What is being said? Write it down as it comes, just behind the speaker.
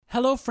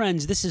Hello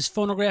friends, this is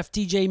Phonograph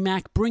DJ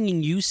Mac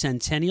bringing you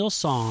Centennial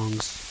Songs.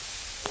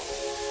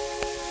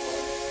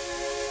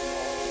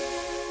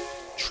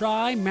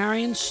 Try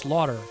Marion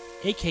Slaughter,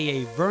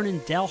 aka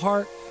Vernon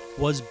Dalhart,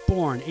 was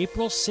born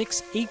April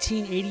 6,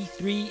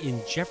 1883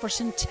 in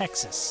Jefferson,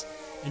 Texas,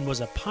 and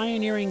was a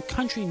pioneering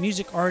country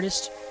music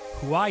artist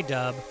who I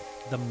dub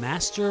the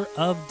Master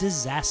of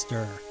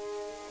Disaster.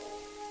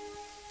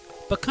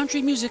 But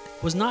country music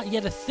was not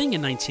yet a thing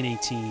in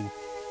 1918,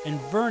 and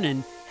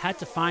Vernon had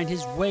to find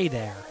his way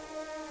there.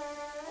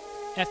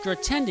 After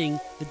attending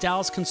the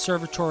Dallas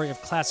Conservatory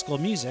of Classical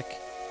Music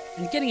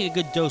and getting a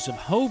good dose of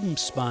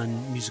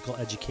homespun musical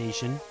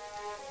education,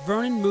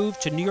 Vernon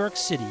moved to New York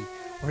City,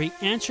 where he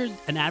answered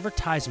an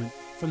advertisement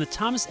from the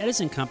Thomas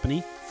Edison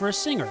Company for a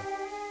singer.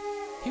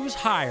 He was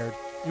hired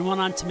and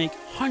went on to make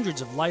hundreds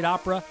of light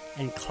opera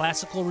and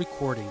classical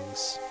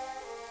recordings.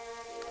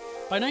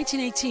 By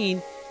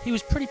 1918, he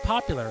was pretty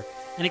popular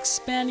and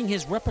expanding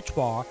his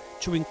repertoire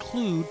to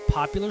include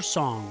popular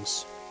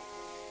songs.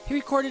 He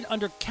recorded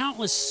under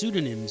countless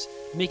pseudonyms,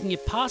 making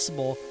it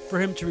possible for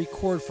him to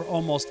record for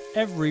almost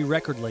every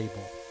record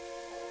label.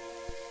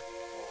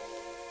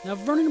 Now,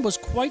 Vernon was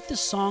quite the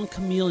song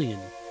chameleon.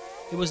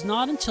 It was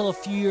not until a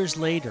few years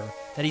later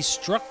that he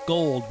struck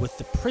gold with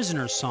the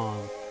Prisoner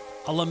Song,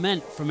 a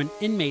lament from an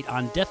inmate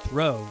on death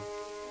row.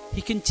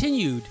 He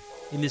continued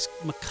in this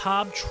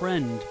macabre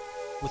trend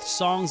with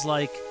songs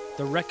like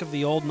The Wreck of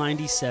the Old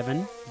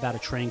 97, about a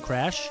train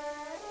crash,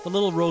 The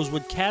Little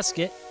Rosewood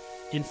Casket,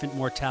 infant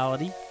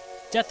mortality,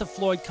 Death of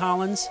Floyd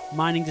Collins,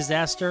 mining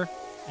disaster,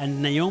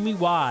 and Naomi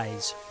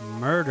Wise,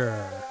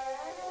 murder.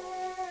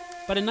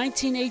 But in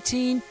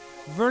 1918,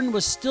 Vernon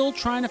was still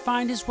trying to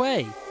find his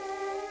way.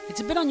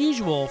 It's a bit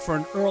unusual for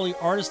an early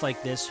artist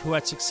like this who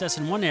had success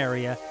in one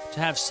area to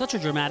have such a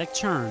dramatic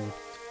turn,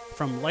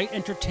 from light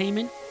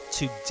entertainment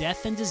to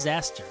death and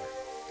disaster.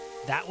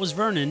 That was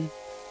Vernon.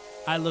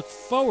 I look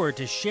forward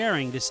to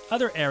sharing this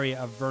other area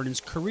of Vernon's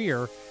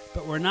career,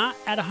 but we're not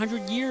at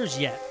 100 years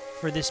yet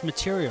for this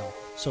material,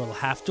 so it'll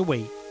have to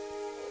wait.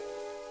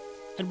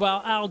 And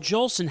while Al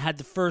Jolson had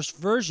the first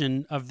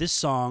version of this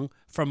song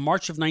from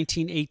March of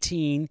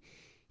 1918,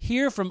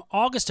 here from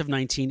August of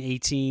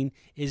 1918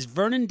 is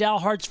Vernon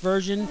Dalhart's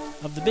version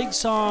of the big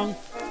song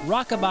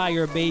Rockabye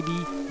Your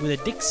Baby with a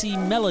Dixie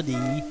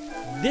melody,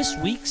 this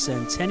week's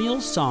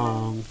Centennial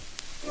Song.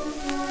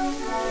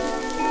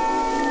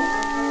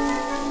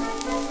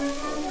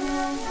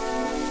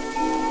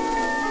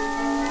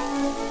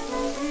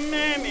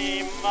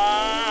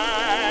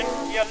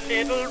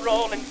 Little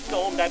rolling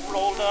stone that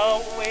rolled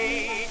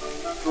away,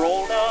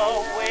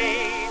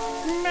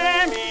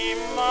 Mammy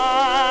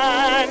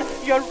mine.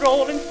 Your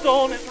rolling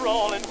stone is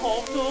rolling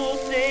home to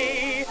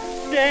stay,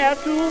 there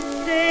to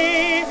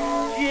stay,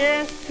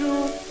 just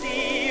to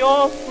see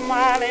your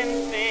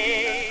smiling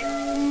face,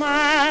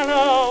 smile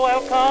a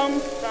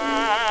welcome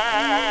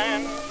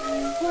sign.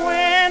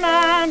 When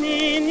I'm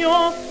in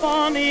your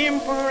fond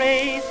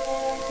embrace,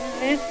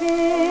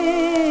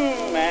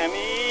 listen,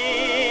 Mammy.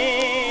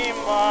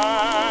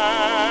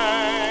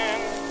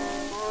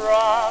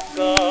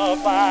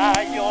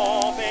 By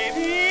your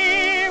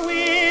baby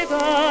with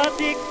a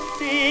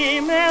Dixie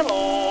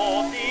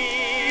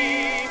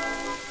melody.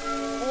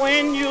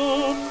 When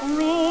you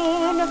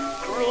croon a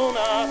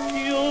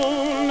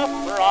tune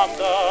from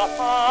the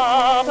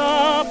heart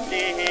of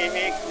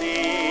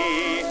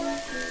Dixie,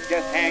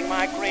 just hang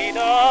my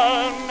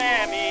cradle,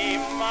 Mammy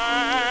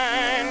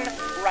mine,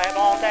 right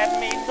on that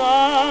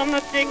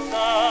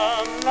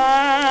Mason-Dixon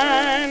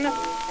line,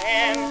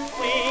 and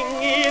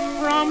swing it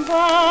from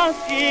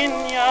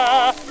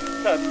Virginia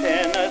to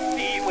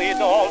Tennessee with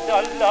all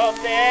the love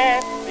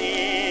that's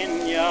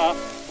in ya.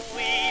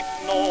 Weep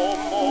no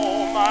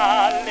more,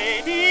 my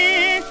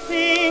lady,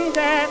 sing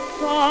that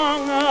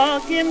song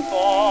again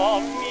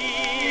for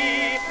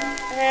me.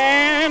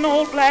 And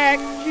old Black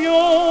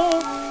Joe,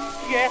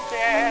 just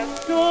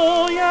as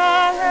though you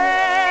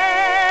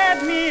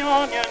had me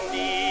on your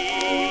knee.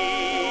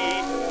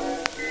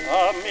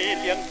 A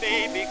million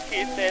baby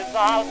kisses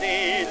I'll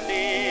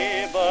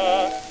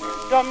deliver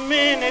the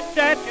minute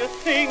that you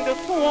sing the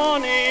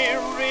Swanee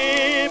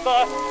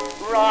River.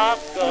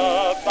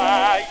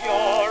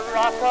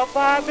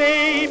 Rockabye,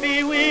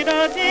 baby, with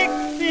a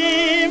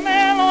Dixie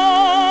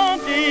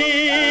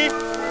melody.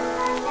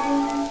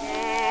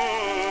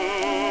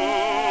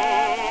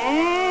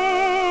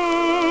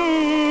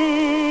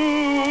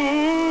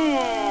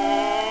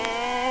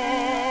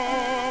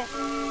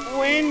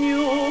 When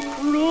you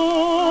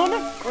croon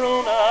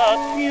a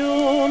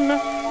tune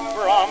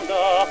from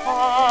the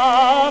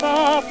heart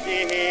of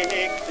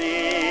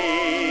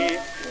Dixie,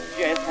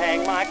 just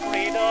hang my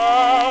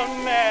cradle,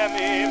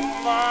 Mammy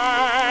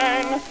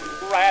mine,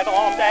 right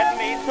on that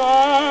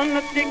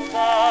Mason-Dixon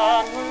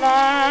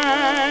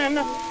line,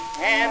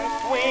 and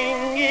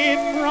swing it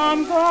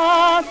from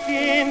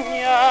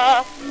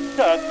Virginia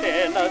to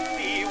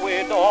Tennessee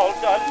with all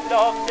the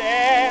love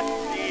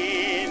that's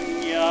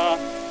in ya.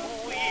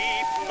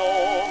 Weep no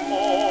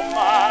more,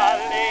 my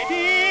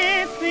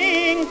lady,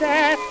 sing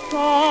that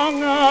song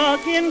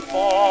again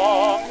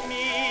for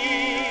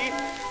me.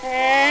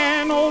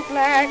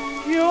 back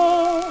you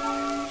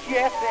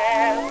just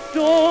as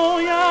though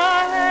you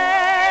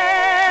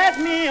had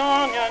me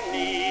on your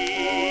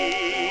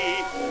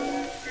knee.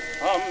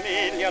 A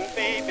million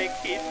baby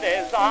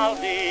kisses I'll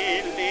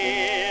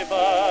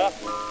deliver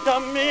the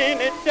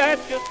minute that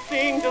you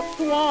sing the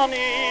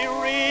Swanee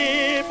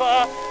River.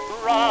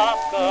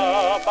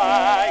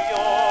 Rock-a-bye,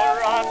 your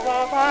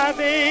rock-a-bye,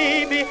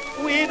 baby,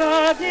 with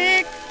a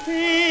Dixie